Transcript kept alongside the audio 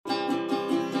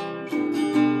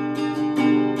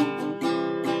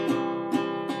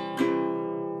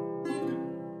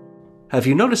Have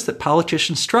you noticed that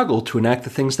politicians struggle to enact the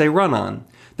things they run on?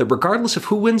 That regardless of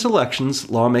who wins elections,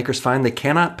 lawmakers find they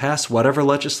cannot pass whatever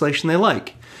legislation they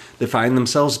like. They find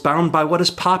themselves bound by what is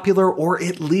popular, or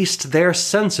at least their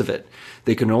sense of it.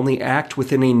 They can only act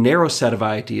within a narrow set of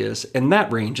ideas, and that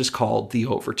range is called the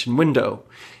Overton window.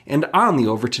 And on the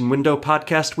Overton Window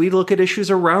podcast, we look at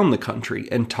issues around the country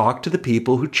and talk to the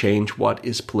people who change what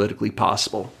is politically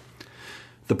possible.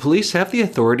 The police have the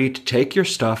authority to take your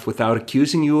stuff without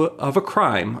accusing you of a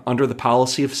crime under the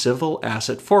policy of civil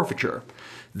asset forfeiture.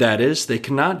 That is, they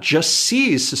cannot just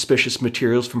seize suspicious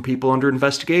materials from people under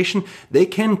investigation, they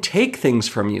can take things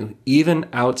from you, even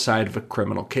outside of a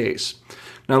criminal case.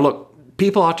 Now look,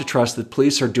 people ought to trust that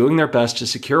police are doing their best to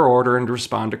secure order and to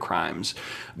respond to crimes.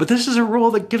 But this is a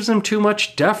rule that gives them too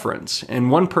much deference,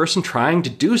 and one person trying to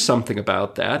do something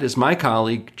about that is my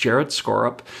colleague, Jarrett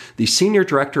Skorup, the Senior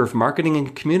Director of Marketing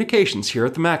and Communications here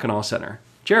at the Mackinac Center.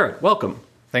 Jarrett, welcome.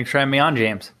 Thanks for having me on,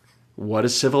 James. What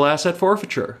is civil asset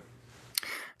forfeiture?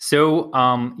 So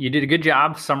you did a good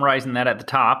job summarizing that at the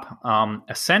top.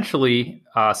 Essentially,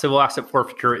 civil asset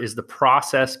forfeiture is the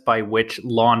process by which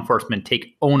law enforcement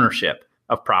take ownership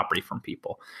of property from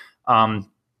people.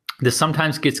 This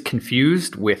sometimes gets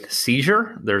confused with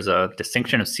seizure. There's a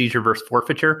distinction of seizure versus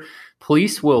forfeiture.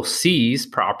 Police will seize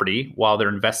property while they're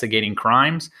investigating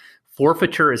crimes.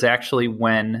 Forfeiture is actually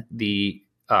when the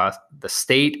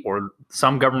state or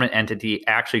some government entity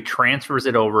actually transfers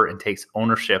it over and takes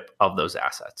ownership of those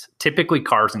assets, typically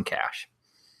cars and cash.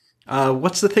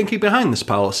 What's the thinking behind this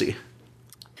policy?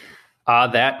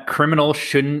 That criminals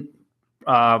shouldn't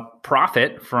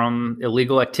profit from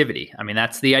illegal activity. I mean,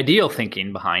 that's the ideal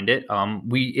thinking behind it.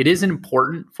 It is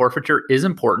important. Forfeiture is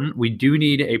important. We do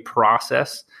need a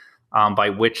process by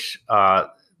which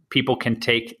people can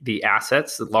take the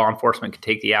assets, the law enforcement can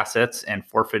take the assets and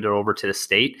forfeit it over to the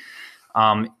state.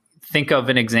 Think of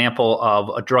an example of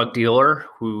a drug dealer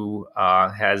who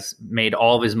has made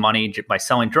all of his money by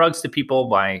selling drugs to people,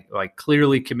 by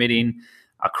clearly committing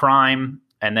a crime.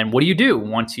 And then what do you do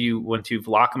once you've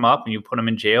locked him up and you put him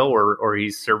in jail or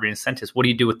he's serving a sentence? What do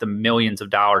you do with the millions of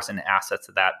dollars in assets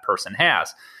that person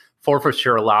has?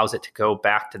 Forfeiture allows it to go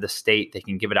back to the state. They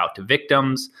can give it out to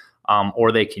victims,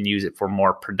 or they can use it for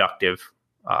more productive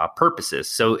purposes.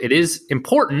 So it is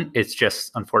important. It's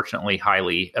just unfortunately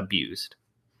highly abused.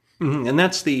 Mm-hmm. And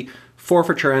that's the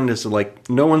forfeiture end, is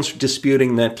no one's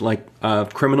disputing that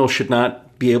criminals should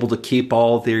not be able to keep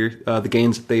all the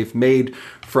gains that they've made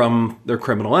from their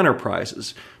criminal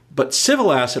enterprises. But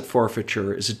civil asset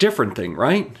forfeiture is a different thing,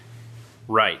 right?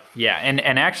 Right. Yeah. And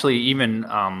actually even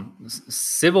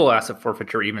civil asset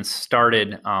forfeiture even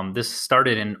started, this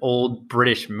started in old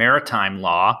British maritime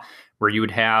law where you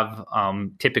would have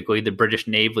typically the British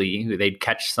Navy, they'd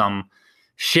catch some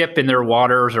ship in their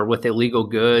waters or with illegal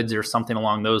goods or something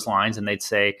along those lines. And they'd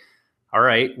say, all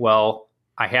right, well,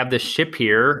 I have this ship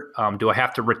here. Do I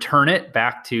have to return it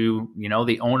back to,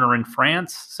 the owner in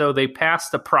France? So they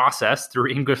passed a process through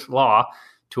English law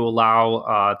to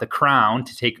allow the Crown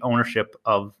to take ownership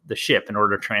of the ship in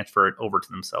order to transfer it over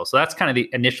to themselves. So that's kind of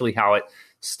initially how it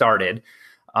started.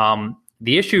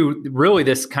 The issue, really,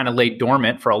 this kind of lay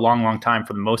dormant for a long, long time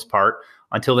for the most part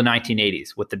until the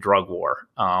 1980s with the drug war.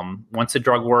 Once the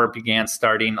drug war began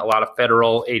starting, a lot of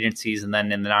federal agencies and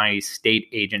then in the 90s, state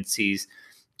agencies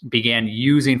began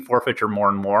using forfeiture more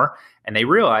and more. And they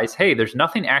realized, hey, there's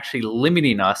nothing actually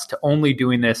limiting us to only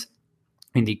doing this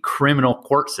in the criminal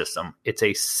court system. It's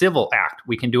a civil act.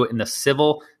 We can do it in the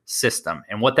civil system.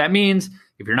 And what that means,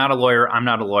 if you're not a lawyer, I'm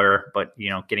not a lawyer, but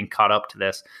getting caught up to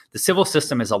this, the civil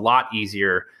system is a lot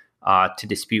easier to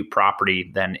dispute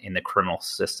property than in the criminal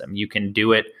system. You can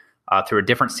do it through a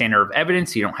different standard of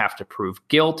evidence. You don't have to prove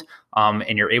guilt,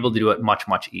 and you're able to do it much,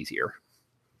 much easier.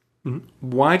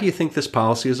 Why do you think this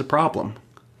policy is a problem?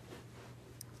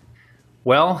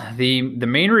 Well, the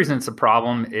main reason it's a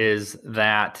problem is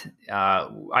that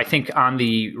I think on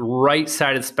the right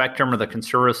side of the spectrum or the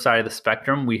conservative side of the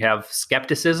spectrum, we have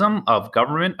skepticism of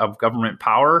government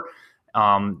power.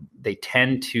 They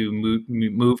tend to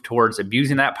move towards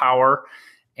abusing that power.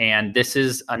 And this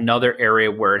is another area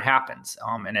where it happens.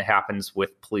 And it happens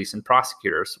with police and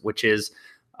prosecutors, which is,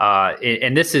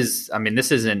 and this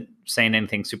isn't saying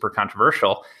anything super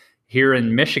controversial. Here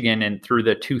in Michigan and through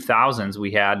the 2000s,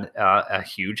 we had a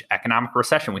huge economic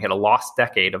recession. We had a lost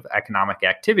decade of economic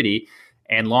activity,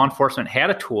 and law enforcement had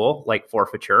a tool like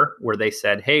forfeiture where they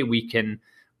said, hey, we can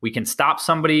stop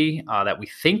somebody that we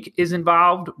think is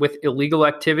involved with illegal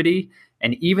activity.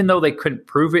 And even though they couldn't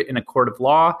prove it in a court of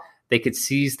law, they could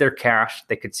seize their cash,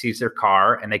 they could seize their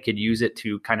car, and they could use it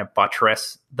to kind of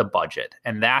buttress the budget.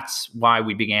 And that's why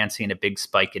we began seeing a big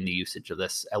spike in the usage of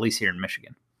this, at least here in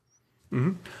Michigan.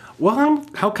 Well,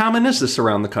 how common is this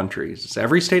around the country? Does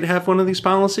every state have one of these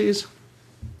policies?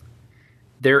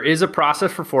 There is a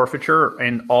process for forfeiture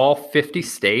in all 50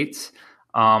 states.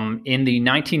 In the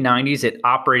 1990s, it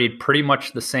operated pretty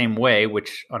much the same way,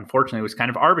 which unfortunately was kind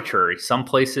of arbitrary. Some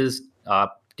places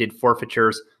did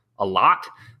forfeitures a lot.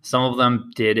 Some of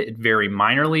them did it very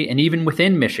minorly. And even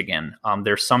within Michigan,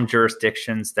 there's some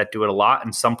jurisdictions that do it a lot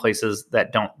and some places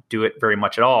that don't do it very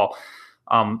much at all.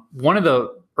 One of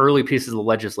the early pieces of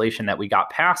legislation that we got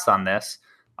passed on this,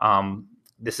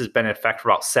 this has been in effect for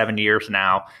about 7 years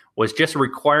now, was just a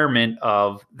requirement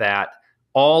of that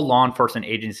all law enforcement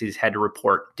agencies had to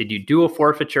report, did you do a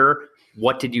forfeiture?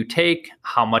 What did you take?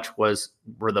 How much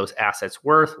were those assets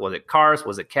worth? Was it cars?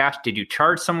 Was it cash? Did you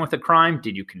charge someone with a crime?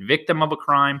 Did you convict them of a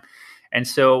crime? And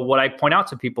so what I point out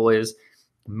to people is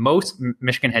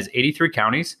Michigan has 83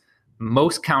 counties.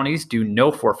 Most counties do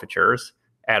no forfeitures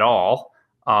at all.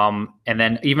 And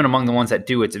then even among the ones that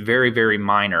do, it's very, very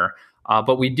minor.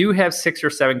 But we do have 6 or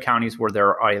 7 counties where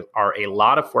there are a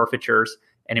lot of forfeitures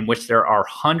and in which there are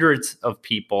hundreds of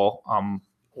people,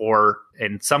 or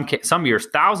in some years,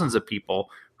 thousands of people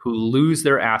who lose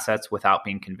their assets without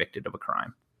being convicted of a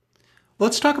crime.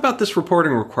 Let's talk about this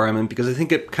reporting requirement, because I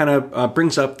think it kind of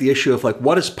brings up the issue of like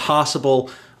what is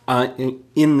possible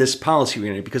in this policy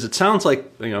unit, because it sounds like,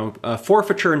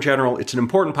 forfeiture in general, it's an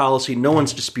important policy. No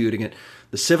one's disputing it.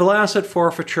 The civil asset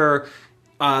forfeiture,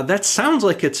 that sounds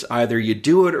like it's either you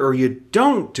do it or you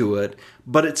don't do it,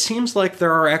 but it seems like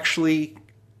there are actually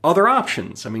other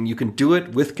options. I mean, you can do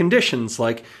it with conditions,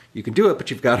 like you can do it, but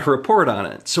you've got to report on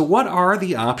it. So what are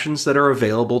the options that are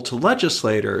available to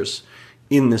legislators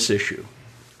in this issue?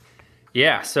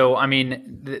 Yeah, so I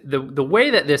mean, the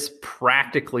way that this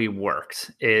practically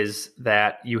works is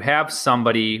that you have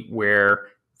somebody where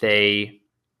they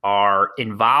are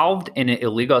involved in an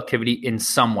illegal activity in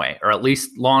some way, or at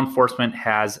least law enforcement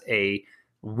has a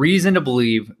reason to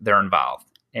believe they're involved.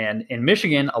 And in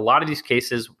Michigan, a lot of these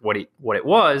cases, what it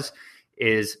was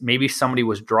is maybe somebody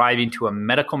was driving to a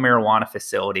medical marijuana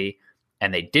facility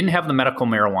and they didn't have the medical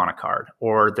marijuana card,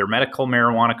 or their medical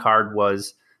marijuana card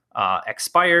was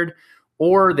expired,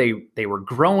 or they were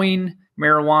growing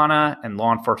marijuana and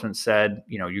law enforcement said,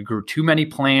 you grew too many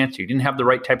plants, you didn't have the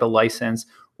right type of license,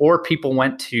 or people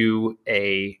went to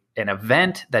an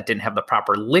event that didn't have the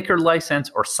proper liquor license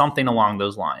or something along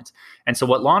those lines. And so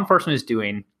what law enforcement is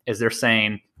doing is they're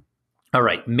saying, all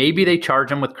right, maybe they charge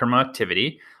them with criminal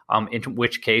activity, in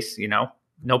which case,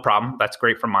 no problem. That's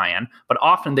great from my end. But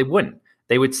often they wouldn't.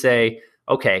 They would say,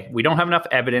 okay, we don't have enough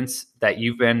evidence that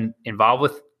you've been involved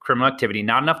with criminal activity,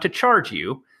 not enough to charge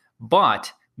you,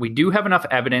 but we do have enough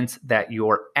evidence that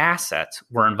your assets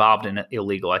were involved in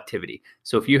illegal activity.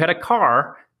 So if you had a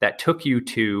car that took you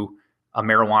to a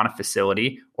marijuana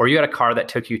facility, or you had a car that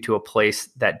took you to a place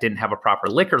that didn't have a proper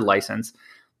liquor license,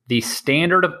 the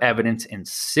standard of evidence in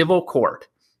civil court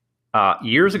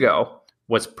years ago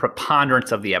was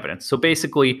preponderance of the evidence. So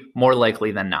basically, more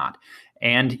likely than not.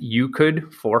 And you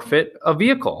could forfeit a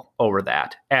vehicle over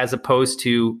that, as opposed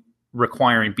to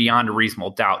requiring beyond a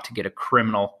reasonable doubt to get a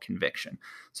criminal conviction.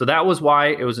 So that was why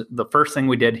it was the first thing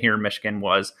we did here in Michigan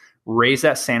was raise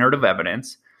that standard of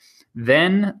evidence.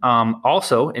 Then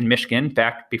also in Michigan,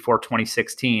 back before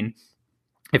 2016,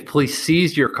 if police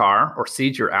seized your car or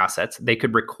seized your assets, they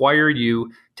could require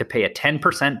you to pay a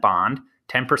 10% bond,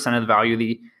 10% of the value of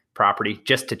the property,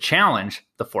 just to challenge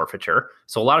the forfeiture.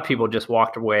 So a lot of people just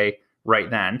walked away right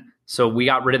then. So we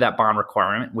got rid of that bond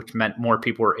requirement, which meant more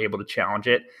people were able to challenge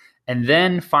it. And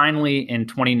then finally in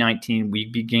 2019, we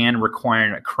began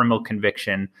requiring a criminal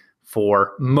conviction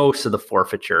for most of the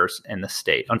forfeitures in the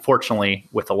state, unfortunately,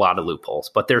 with a lot of loopholes.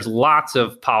 But there's lots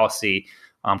of policy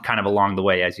kind of along the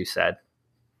way, as you said.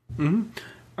 Mm-hmm.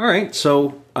 All right. So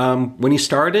when you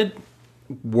started,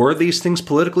 were these things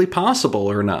politically possible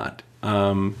or not?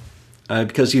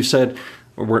 Because you said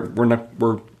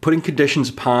we're putting conditions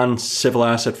upon civil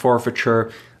asset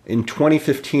forfeiture. In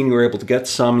 2015, you were able to get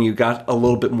some. You got a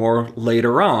little bit more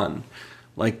later on.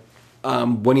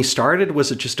 When you started,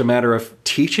 was it just a matter of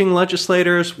teaching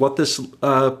legislators what this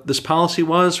policy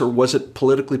was, or was it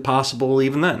politically possible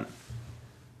even then?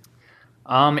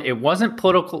 It wasn't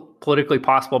politically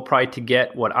possible probably to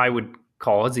get what I would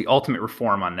call as the ultimate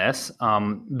reform on this.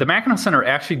 The Mackinac Center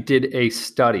actually did a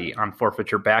study on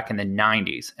forfeiture back in the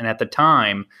 90s. And at the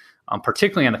time,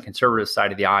 particularly on the conservative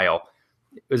side of the aisle,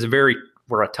 it was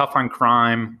we're tough on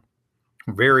crime,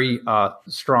 very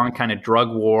strong kind of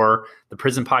drug war. The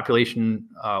prison population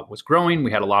was growing.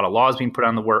 We had a lot of laws being put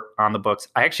on the books.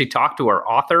 I actually talked to our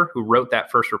author who wrote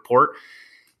that first report.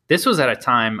 this was at a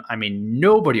time, I mean,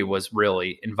 nobody was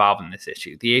really involved in this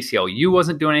issue. The ACLU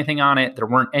wasn't doing anything on it. There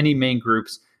weren't any main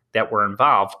groups that were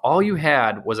involved. All you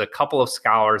had was a couple of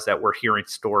scholars that were hearing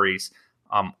stories,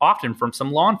 often from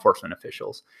some law enforcement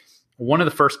officials. One of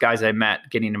the first guys I met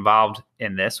getting involved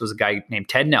in this was a guy named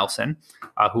Ted Nelson,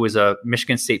 who was a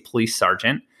Michigan State Police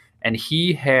sergeant, and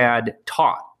he had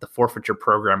taught the forfeiture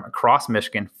program across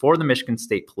Michigan for the Michigan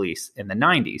State Police in the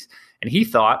 90s. And he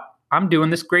thought, I'm doing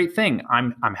this great thing.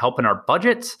 I'm helping our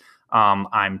budgets.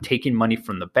 I'm taking money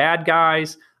from the bad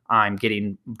guys. I'm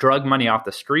getting drug money off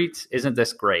the streets. Isn't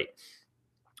this great?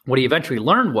 What he eventually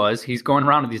learned was he's going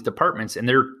around to these departments and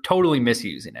they're totally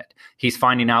misusing it. He's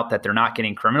finding out that they're not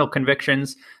getting criminal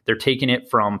convictions. They're taking it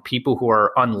from people who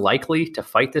are unlikely to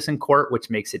fight this in court, which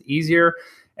makes it easier.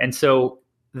 And so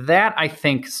that, I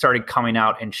think, started coming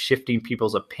out and shifting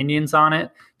people's opinions on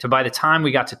it to by the time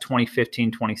we got to 2015,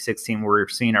 2016, where we were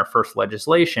seeing our first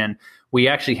legislation, we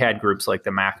actually had groups like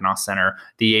the Mackinac Center,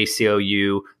 the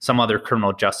ACLU, some other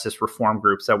criminal justice reform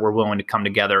groups that were willing to come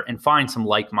together and find some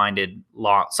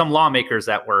some lawmakers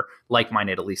that were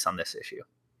like-minded, at least on this issue.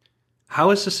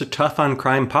 How is this a tough on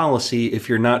crime policy if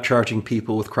you're not charging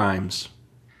people with crimes?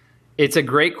 It's a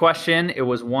great question. It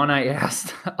was one I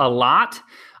asked a lot.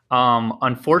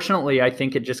 Unfortunately, I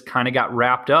think it just kind of got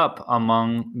wrapped up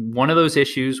among one of those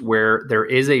issues where there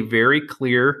is a very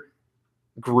clear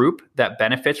group that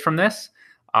benefits from this,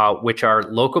 which are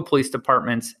local police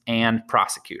departments and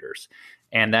prosecutors.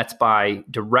 And that's by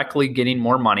directly getting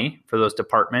more money for those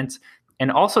departments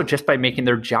and also just by making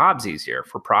their jobs easier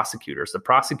for prosecutors. The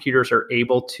prosecutors are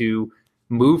able to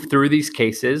move through these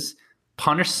cases,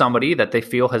 punish somebody that they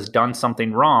feel has done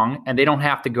something wrong, and they don't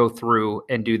have to go through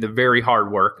and do the very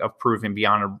hard work of proving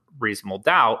beyond a reasonable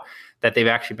doubt that they've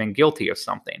actually been guilty of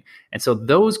something. And so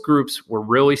those groups were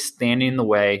really standing in the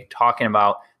way, talking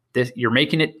about this. You're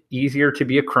making it easier to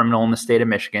be a criminal in the state of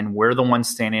Michigan. We're the ones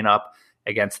standing up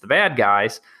against the bad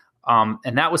guys.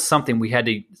 And that was something we had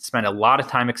to spend a lot of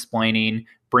time explaining,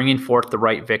 bringing forth the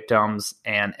right victims,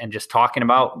 and just talking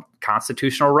about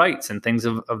constitutional rights and things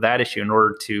of that issue in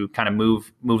order to kind of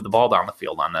move the ball down the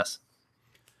field on this.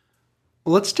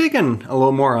 Let's dig in a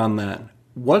little more on that.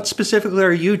 What specifically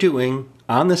are you doing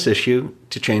on this issue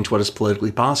to change what is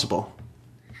politically possible?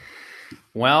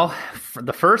 Well,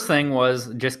 the first thing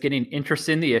was just getting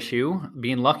interested in the issue,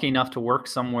 being lucky enough to work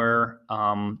somewhere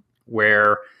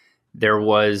where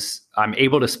I'm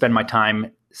able to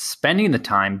spending the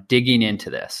time digging into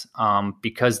this,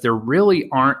 because there really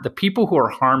aren't the people who are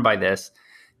harmed by this.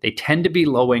 They tend to be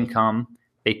low income.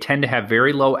 They tend to have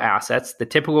very low assets. The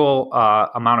typical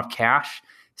amount of cash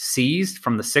seized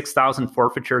from the 6,000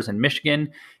 forfeitures in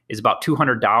Michigan is about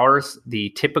 $200. The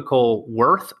typical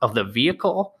worth of the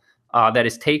vehicle that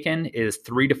is taken is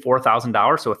 $3,000 to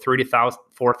 $4,000. So a $3,000 to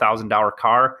 $4,000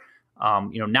 car,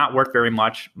 not worth very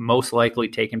much, most likely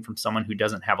taken from someone who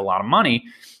doesn't have a lot of money.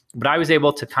 But I was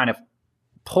able to kind of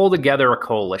pull together a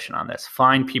coalition on this,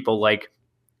 find people like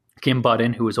Kim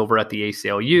Budden, who was over at the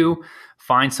ACLU,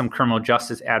 find some criminal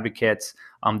justice advocates.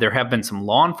 There have been some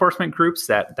law enforcement groups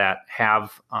that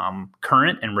have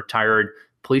current and retired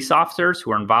police officers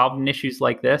who are involved in issues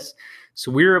like this.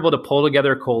 So we were able to pull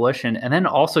together a coalition, and then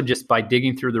also just by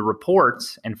digging through the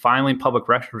reports and filing public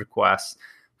record requests,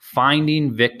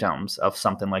 finding victims of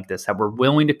something like this that were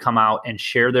willing to come out and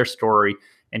share their story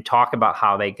and talk about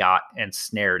how they got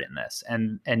ensnared in this.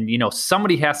 And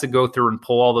somebody has to go through and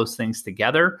pull all those things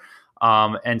together.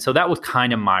 And so that was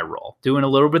kind of my role, doing a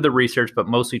little bit of the research, but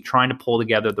mostly trying to pull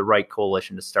together the right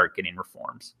coalition to start getting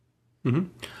reforms.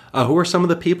 Mm-hmm. Who are some of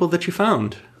the people that you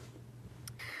found?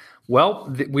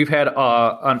 Well, we've had,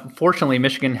 unfortunately,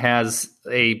 Michigan has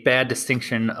a bad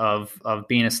distinction of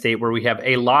being a state where we have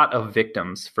a lot of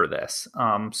victims for this.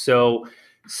 So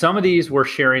some of these were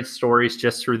sharing stories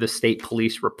just through the state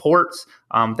police reports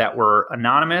that were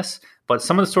anonymous. But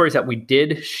some of the stories that we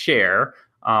did share,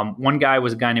 one guy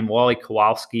was a guy named Wally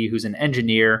Kowalski, who's an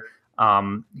engineer.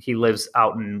 He lives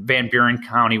out in Van Buren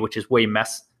County, which is way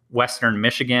western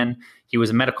Michigan. He was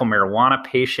a medical marijuana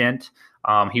patient.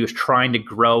 He was trying to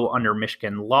grow under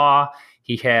Michigan law.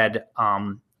 He had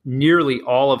nearly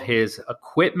all of his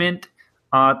equipment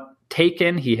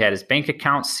taken. He had his bank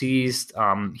account seized.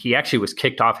 He actually was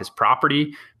kicked off his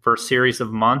property for a series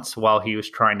of months while he was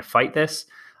trying to fight this.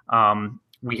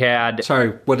 Sorry,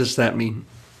 what does that mean?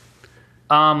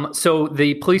 So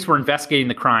the police were investigating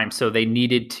the crime, so they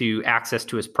needed access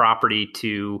to his property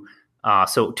to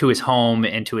his home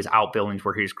and to his outbuildings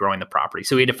where he was growing the property.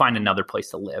 So he had to find another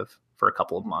place to live for a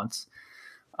couple of months.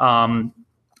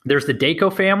 There's the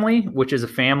Dayco family, which is a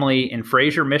family in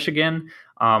Fraser, Michigan.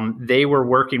 They were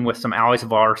working with some allies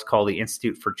of ours called the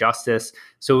Institute for Justice.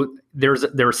 So there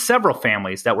were several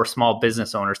families that were small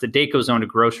business owners. The Dacos owned a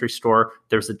grocery store.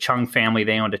 There's the Chung family.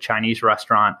 They owned a Chinese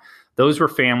restaurant. Those were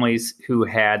families who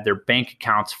had their bank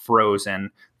accounts frozen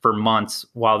for months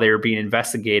while they were being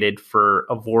investigated for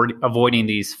avoiding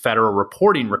these federal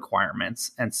reporting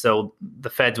requirements. And so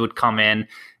the feds would come in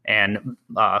and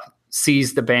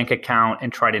seize the bank account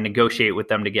and try to negotiate with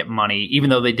them to get money,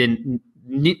 even though they didn't.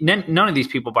 None of these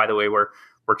people, by the way, were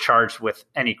charged with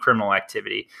any criminal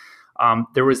activity.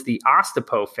 There was the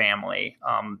Ostapo family.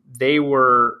 They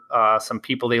were some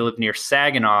people, they lived near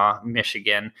Saginaw,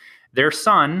 Michigan. Their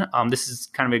son, this is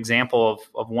kind of an example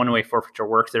of one-way forfeiture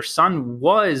works. Their son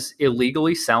was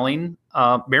illegally selling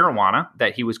marijuana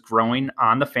that he was growing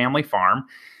on the family farm.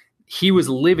 He was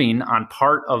living on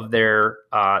part of their,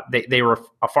 they were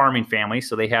a farming family,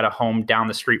 so they had a home down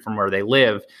the street from where they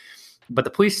lived. But the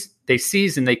police, they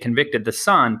seized and they convicted the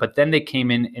son, but then they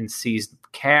came in and seized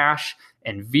cash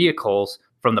and vehicles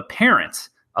from the parents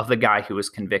of the guy who was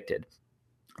convicted.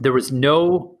 There was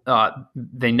no,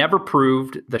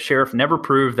 the sheriff never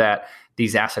proved that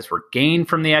these assets were gained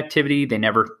from the activity. They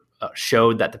never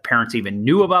showed that the parents even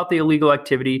knew about the illegal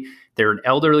activity. They're an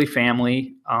elderly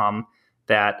family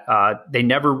that they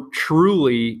never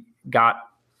truly got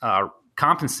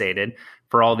compensated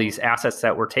for all these assets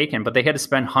that were taken, but they had to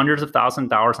spend hundreds of thousands of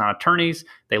dollars on attorneys.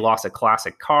 They lost a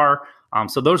classic car.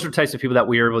 So those are the types of people that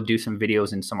we were able to do some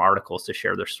videos and some articles to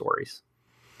share their stories.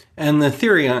 And the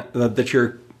theory that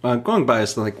you're going by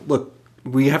is like, look,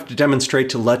 we have to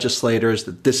demonstrate to legislators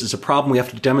that this is a problem. We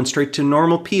have to demonstrate to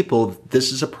normal people that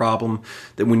this is a problem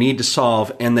that we need to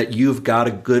solve, and that you've got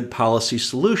a good policy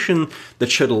solution that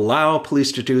should allow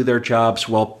police to do their jobs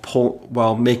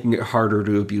while making it harder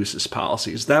to abuse this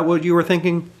policy. Is that what you were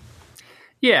thinking?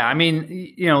 Yeah, I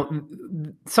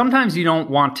mean, sometimes you don't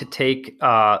want to take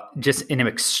just an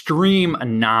extreme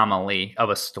anomaly of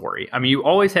a story. I mean, you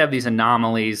always have these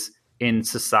anomalies in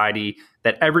society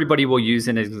that everybody will use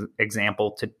an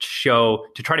example to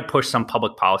try to push some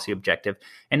public policy objective.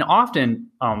 And often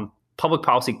public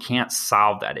policy can't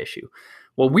solve that issue.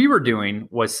 What we were doing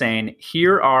was saying,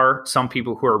 here are some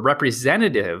people who are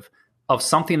representative of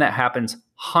something that happens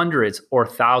hundreds or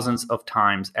thousands of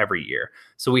times every year.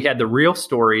 So we had the real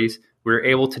stories. We were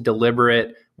able to deliver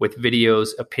it with videos,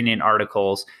 opinion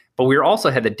articles, but we also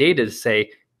had the data to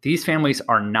say these families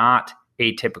are not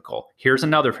atypical. Here's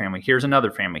another family, here's another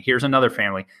family, here's another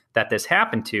family that this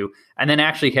happened to, and then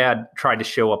actually had tried to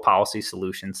show a policy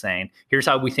solution saying, here's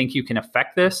how we think you can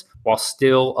affect this while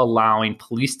still allowing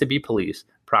police to be police,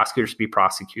 prosecutors to be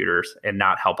prosecutors, and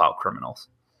not help out criminals.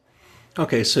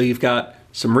 Okay, so you've got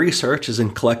some research as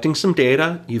in collecting some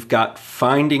data. You've got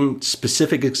finding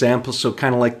specific examples, so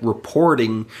kind of like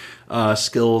reporting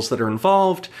skills that are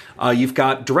involved. You've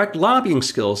got direct lobbying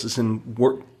skills, as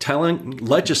in telling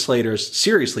legislators,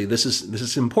 seriously, this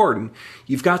is important.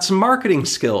 You've got some marketing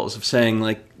skills of saying,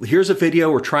 like, here's a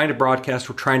video we're trying to broadcast,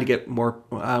 we're trying to get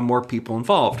more people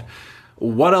involved.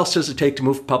 What else does it take to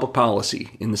move public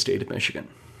policy in the state of Michigan?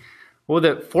 Well,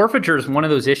 the forfeiture is one of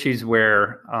those issues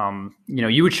where,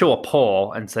 you would show a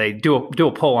poll and say, do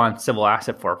a poll on civil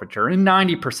asset forfeiture. And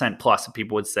 90% plus of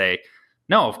people would say,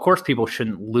 no, of course people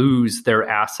shouldn't lose their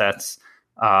assets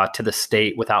to the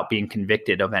state without being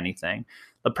convicted of anything.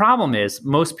 The problem is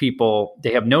most people,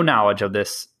 they have no knowledge of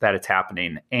this, that it's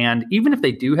happening. And even if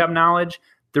they do have knowledge,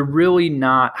 they're really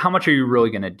not, how much are you really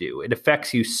going to do? It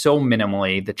affects you so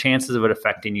minimally. The chances of it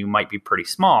affecting you might be pretty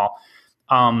small.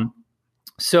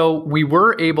 So we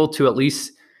were able to at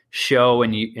least show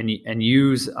and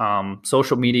use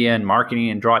social media and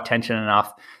marketing and draw attention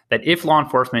enough that if law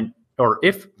enforcement or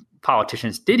if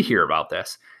politicians did hear about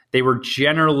this, they were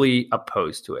generally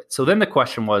opposed to it. So then the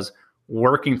question was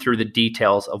working through the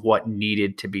details of what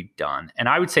needed to be done. And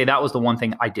I would say that was the one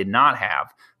thing I did not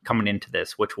have coming into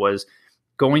this, which was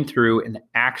going through and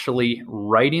actually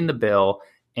writing the bill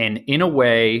and in a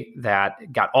way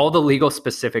that got all the legal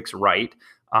specifics right.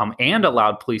 And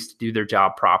allowed police to do their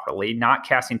job properly, not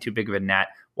casting too big of a net,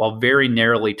 while very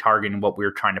narrowly targeting what we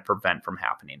were trying to prevent from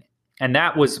happening. And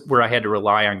that was where I had to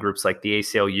rely on groups like the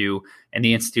ACLU and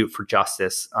the Institute for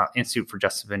Justice. Institute for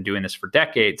Justice has been doing this for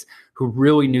decades, who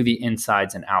really knew the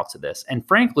insides and outs of this. And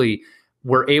frankly,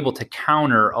 were able to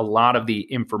counter a lot of the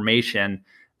information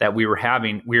that we were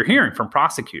hearing from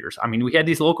prosecutors. I mean, we had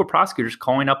these local prosecutors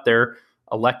calling up their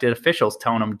elected officials,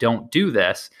 telling them, don't do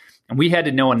this. And we had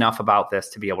to know enough about this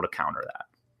to be able to counter that.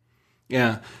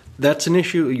 Yeah, that's an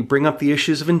issue. You bring up the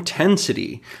issues of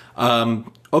intensity.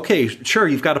 okay, sure,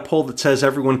 you've got a poll that says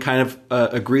everyone kind of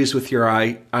agrees with your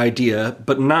idea,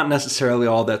 but not necessarily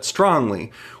all that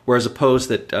strongly. Whereas opposed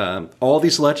that all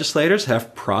these legislators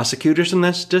have prosecutors in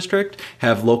this district,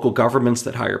 have local governments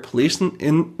that hire police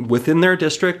within their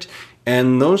district,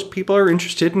 and those people are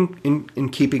interested in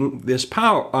keeping these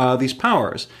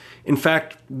powers. In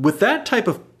fact, with that type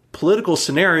of political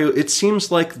scenario, it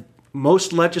seems like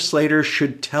most legislators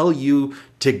should tell you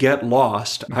to get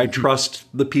lost. I trust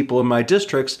the people in my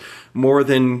districts more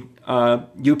than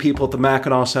you people at the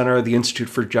Mackinac Center, the Institute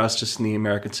for Justice, and the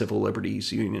American Civil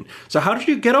Liberties Union. So how did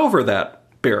you get over that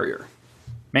barrier?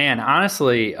 Man,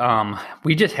 honestly,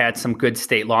 we just had some good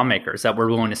state lawmakers that were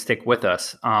willing to stick with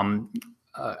us.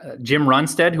 Jim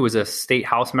Runstead, who was a state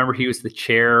House member, he was the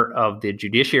chair of the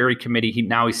Judiciary Committee.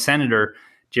 Now he's Senator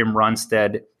Jim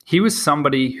Runstead. He was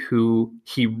somebody who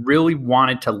he really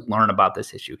wanted to learn about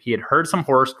this issue. He had heard some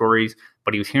horror stories,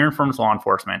 but he was hearing from his law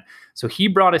enforcement. So he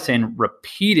brought us in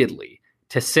repeatedly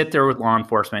to sit there with law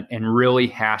enforcement and really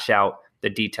hash out the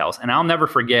details. And I'll never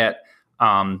forget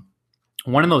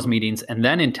one of those meetings, and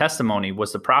then in testimony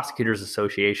was the Prosecutors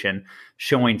Association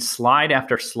showing slide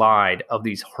after slide of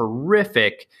these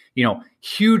horrific,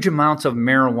 huge amounts of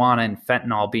marijuana and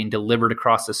fentanyl being delivered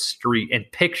across the street,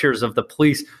 and pictures of the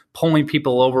police pulling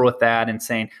people over with that and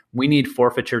saying, we need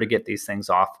forfeiture to get these things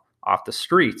off the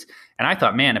streets. And I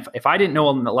thought, man, if I didn't know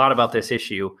a lot about this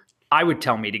issue, I would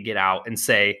tell me to get out and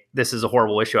say, this is a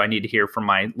horrible issue. I need to hear from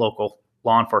my local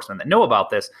law enforcement that know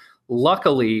about this.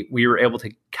 Luckily, we were able to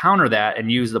counter that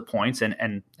and use the points,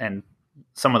 and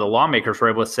some of the lawmakers were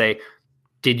able to say,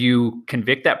 did you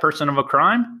convict that person of a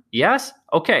crime? Yes?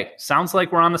 Okay, sounds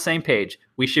like we're on the same page.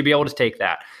 We should be able to take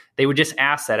that. They would just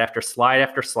ask that after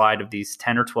slide of these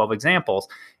 10 or 12 examples.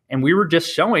 And we were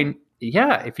just showing,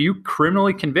 yeah, if you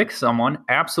criminally convict someone,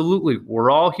 absolutely, we're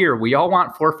all here. We all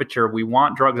want forfeiture. We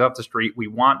want drugs off the street. We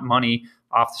want money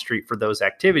off the street for those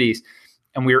activities.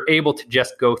 And we were able to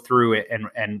just go through it.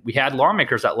 And we had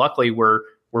lawmakers that luckily were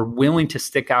willing to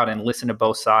stick out and listen to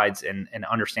both sides and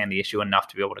understand the issue enough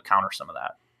to be able to counter some of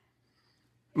that.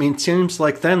 I mean, it seems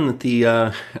like then that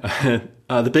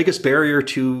the biggest barrier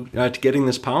to getting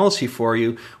this policy for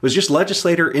you was just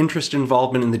legislator interest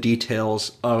involvement in the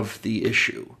details of the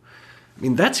issue. I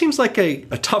mean, that seems like a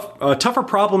tougher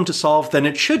problem to solve than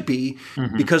it should be,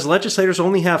 because legislators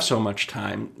only have so much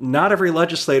time. Not every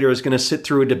legislator is going to sit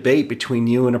through a debate between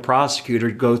you and a prosecutor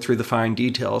to go through the fine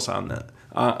details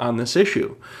on this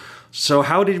issue. So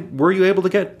were you able to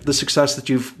get the success that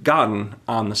you've gotten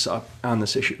on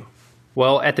this issue?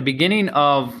 Well, at the beginning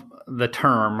of the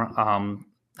term,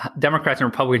 Democrats and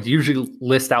Republicans usually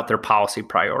list out their policy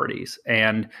priorities.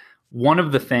 And one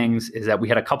of the things is that we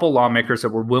had a couple of lawmakers that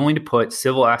were willing to put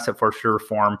civil asset forfeiture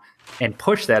reform and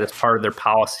push that as part of their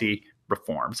policy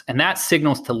reforms. And that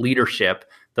signals to the leadership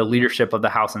of the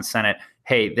House and Senate,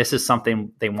 hey, this is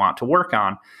something they want to work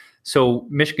on. So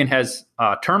Michigan has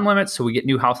term limits, so we get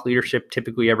new House leadership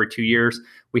typically every 2 years.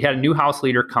 We had a new House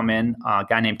leader come in, a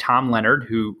guy named Tom Leonard,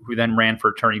 who then ran for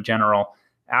Attorney General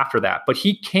after that. But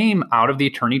he came out of the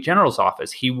Attorney General's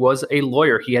office. He was a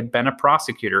lawyer. He had been a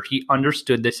prosecutor. He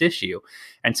understood this issue.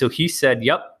 And so he said,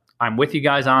 yep, I'm with you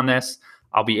guys on this.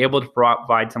 I'll be able to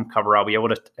provide some cover. I'll be able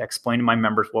to explain to my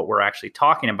members what we're actually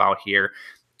talking about here.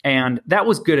 And that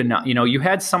was good enough. You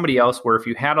had somebody else where if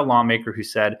you had a lawmaker who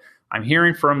said, I'm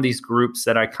hearing from these groups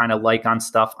that I kind of like on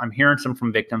stuff. I'm hearing some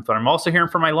from victims, but I'm also hearing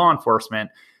from my law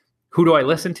enforcement. Who do I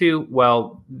listen to?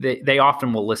 Well, they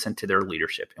often will listen to their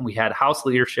leadership. And we had House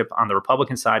leadership on the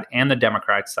Republican side and the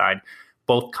Democrat side,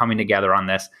 both coming together on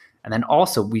this. And then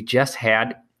also we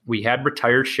had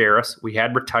retired sheriffs, we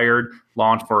had retired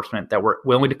law enforcement that were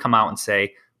willing to come out and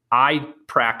say, I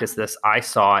practiced this, I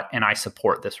saw it, and I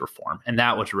support this reform. And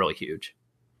that was really huge.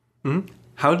 Mm-hmm.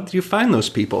 How did you find those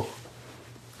people?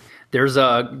 There's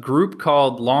a group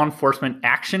called Law Enforcement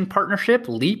Action Partnership,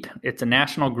 LEAP. It's a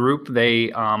national group.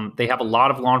 They have a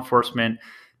lot of law enforcement,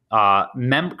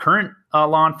 current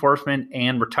law enforcement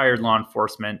and retired law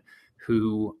enforcement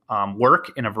who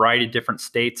work in a variety of different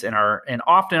states and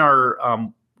often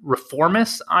are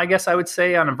reformists, I guess I would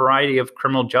say, on a variety of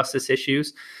criminal justice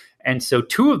issues. And so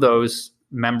two of those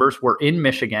members were in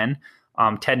Michigan,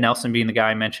 Ted Nelson being the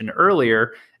guy I mentioned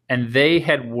earlier. And they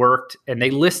had worked and they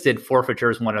listed forfeiture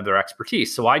as one of their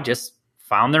expertise. So I just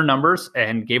found their numbers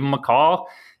and gave them a call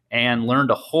and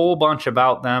learned a whole bunch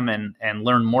about them and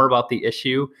learned more about the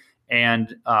issue.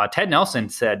 And Ted Nelson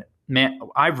said, man,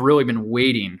 I've really been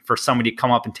waiting for somebody to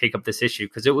come up and take up this issue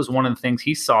because it was one of the things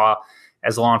he saw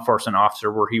as a law enforcement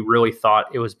officer where he really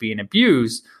thought it was being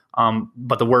abused,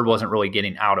 but the word wasn't really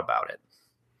getting out about it.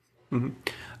 Mm-hmm.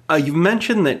 You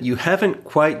mentioned that you haven't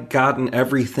quite gotten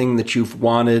everything that you've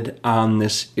wanted on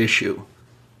this issue.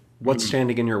 What's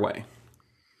standing in your way?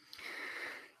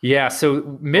 Yeah,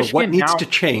 so Michigan or what needs to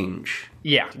change?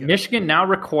 Yeah, Michigan now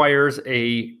requires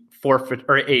a forfeit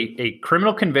or a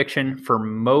criminal conviction for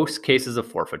most cases of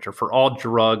forfeiture for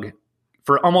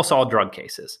almost all drug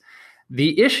cases.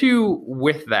 The issue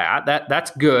with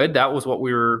that's good. That was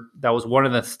one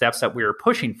of the steps that we were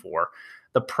pushing for.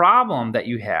 The problem that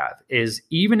you have is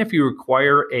even if you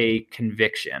require a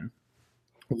conviction,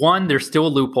 one, there's still a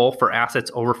loophole for assets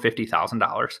over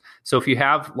 $50,000. So if you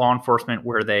have law enforcement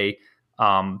where they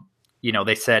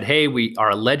said, hey, we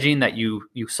are alleging that you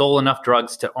sold enough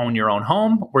drugs to own your own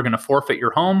home, we're going to forfeit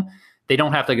your home, they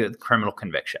don't have to get a criminal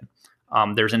conviction.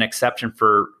 There's an exception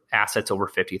for assets over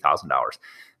 $50,000.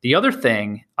 The other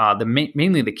thing,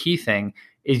 mainly the key thing,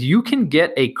 is you can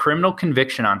get a criminal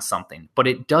conviction on something, but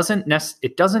it doesn't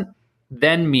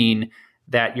then mean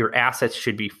that your assets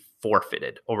should be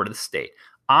forfeited over to the state.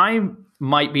 I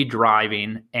might be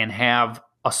driving and have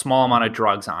a small amount of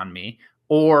drugs on me,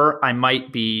 or I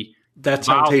might be... That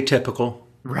sounds atypical.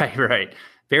 Right.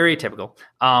 Very atypical.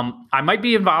 I might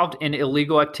be involved in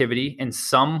illegal activity in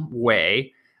some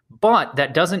way, but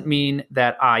that doesn't mean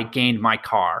that I gained my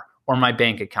car or my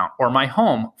bank account or my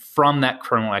home from that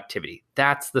criminal activity.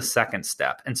 That's the second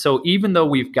step. And so even though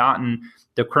we've gotten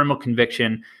the criminal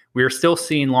conviction, we're still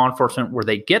seeing law enforcement where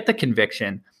they get the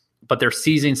conviction, but they're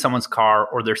seizing someone's car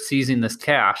or they're seizing this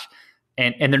cash,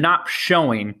 and they're not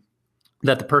showing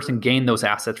that the person gained those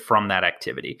assets from that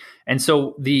activity. And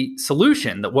so the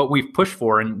solution that what we've pushed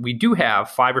for, and we do have,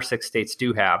 5 or 6 states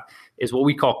do have, is what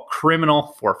we call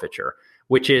criminal forfeiture,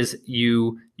 which is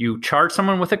you charge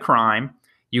someone with a crime,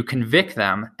 you convict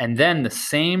them, and then the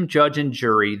same judge and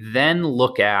jury then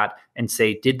look at and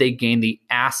say, did they gain the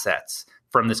assets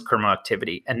from this criminal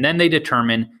activity? And then they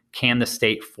determine, can the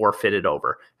state forfeit it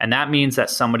over? And that means that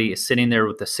somebody is sitting there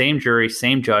with the same jury,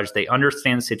 same judge, they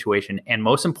understand the situation, and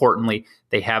most importantly,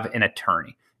 they have an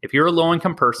attorney. If you're a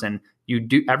low-income person,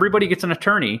 everybody gets an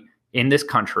attorney in this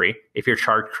country if you're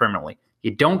charged criminally.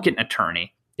 You don't get an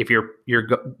attorney if you're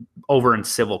over in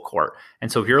civil court.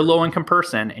 And so if you're a low-income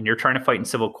person and you're trying to fight in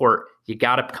civil court, you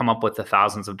got to come up with the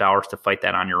thousands of dollars to fight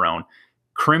that on your own.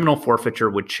 Criminal forfeiture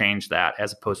would change that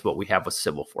as opposed to what we have with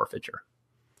civil forfeiture.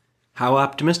 How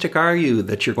optimistic are you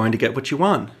that you're going to get what you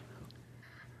want?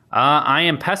 I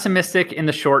am pessimistic in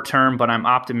the short term, but I'm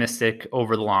optimistic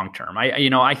over the long term.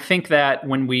 I think that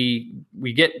when we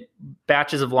get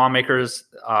batches of lawmakers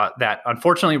that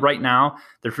unfortunately right now,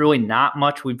 there's really not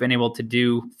much we've been able to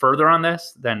do further on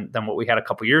this than what we had a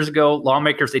couple years ago.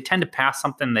 Lawmakers, they tend to pass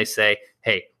something, they say,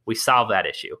 hey, we solved that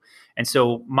issue. And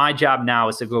so my job now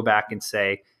is to go back and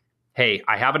say, hey,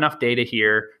 I have enough data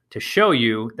here to show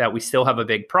you that we still have a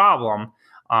big problem.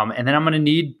 And then I'm going to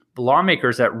need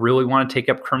lawmakers that really want to take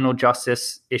up criminal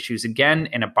justice issues again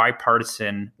in a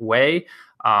bipartisan way.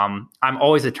 I'm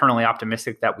always eternally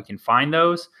optimistic that we can find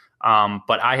those,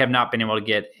 but I have not been able to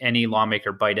get any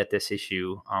lawmaker bite at this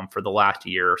issue for the last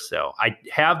year or so. I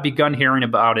have begun hearing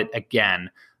about it again,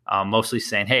 mostly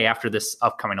saying, hey, after this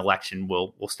upcoming election,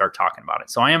 we'll start talking about it.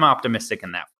 So I am optimistic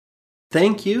in that.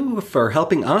 Thank you for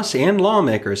helping us and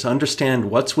lawmakers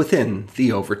understand what's within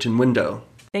the Overton window.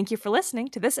 Thank you for listening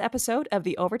to this episode of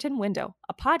The Overton Window,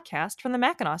 a podcast from the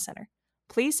Mackinac Center.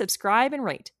 Please subscribe and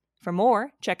rate. For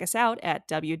more, check us out at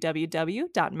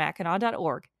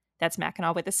www.mackinac.org. That's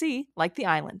Mackinac with a C, like the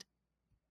island.